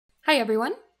Hi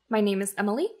everyone, my name is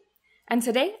Emily, and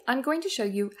today I'm going to show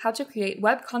you how to create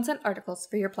web content articles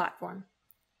for your platform.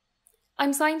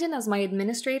 I'm signed in as my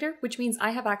administrator, which means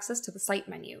I have access to the site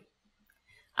menu.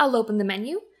 I'll open the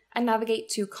menu and navigate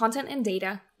to Content and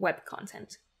Data, Web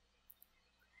Content.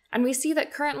 And we see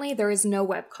that currently there is no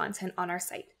web content on our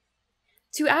site.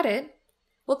 To add it,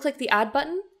 we'll click the Add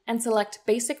button and select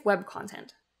Basic Web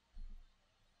Content.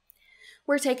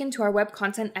 We're taken to our web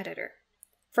content editor.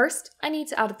 First, I need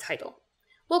to add a title.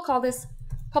 We'll call this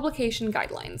Publication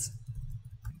Guidelines.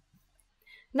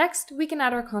 Next, we can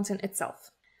add our content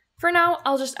itself. For now,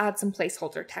 I'll just add some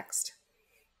placeholder text.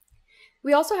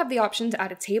 We also have the option to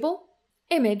add a table,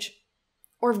 image,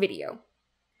 or video.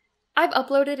 I've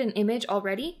uploaded an image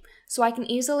already, so I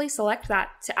can easily select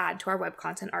that to add to our web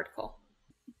content article.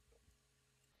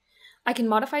 I can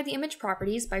modify the image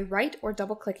properties by right or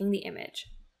double-clicking the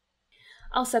image.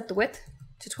 I'll set the width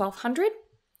to 1200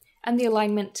 and the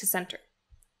alignment to center.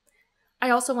 I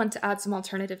also want to add some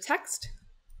alternative text,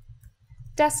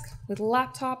 desk with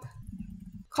laptop,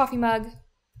 coffee mug,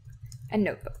 and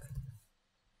notebook.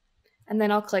 And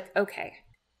then I'll click OK.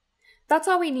 That's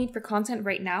all we need for content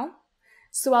right now,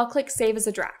 so I'll click Save as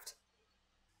a Draft.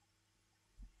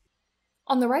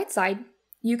 On the right side,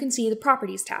 you can see the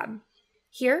Properties tab.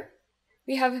 Here,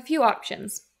 we have a few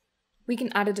options. We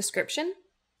can add a description,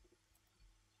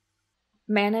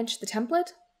 manage the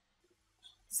template,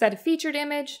 set a featured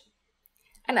image,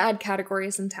 and add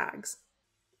categories and tags.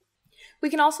 We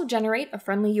can also generate a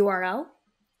friendly URL,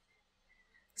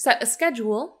 set a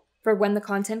schedule for when the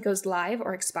content goes live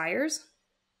or expires,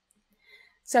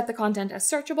 set the content as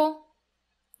searchable,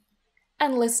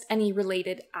 and list any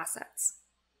related assets.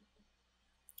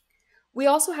 We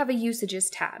also have a Usages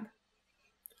tab.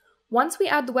 Once we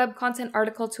add the web content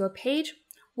article to a page,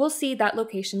 we'll see that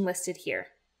location listed here.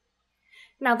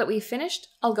 Now that we've finished,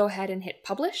 I'll go ahead and hit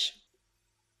Publish.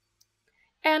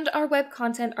 And our web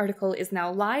content article is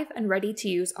now live and ready to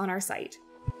use on our site.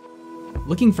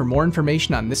 Looking for more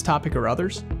information on this topic or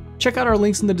others? Check out our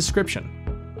links in the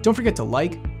description. Don't forget to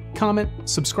like, comment,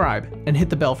 subscribe, and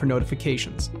hit the bell for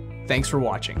notifications. Thanks for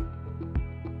watching.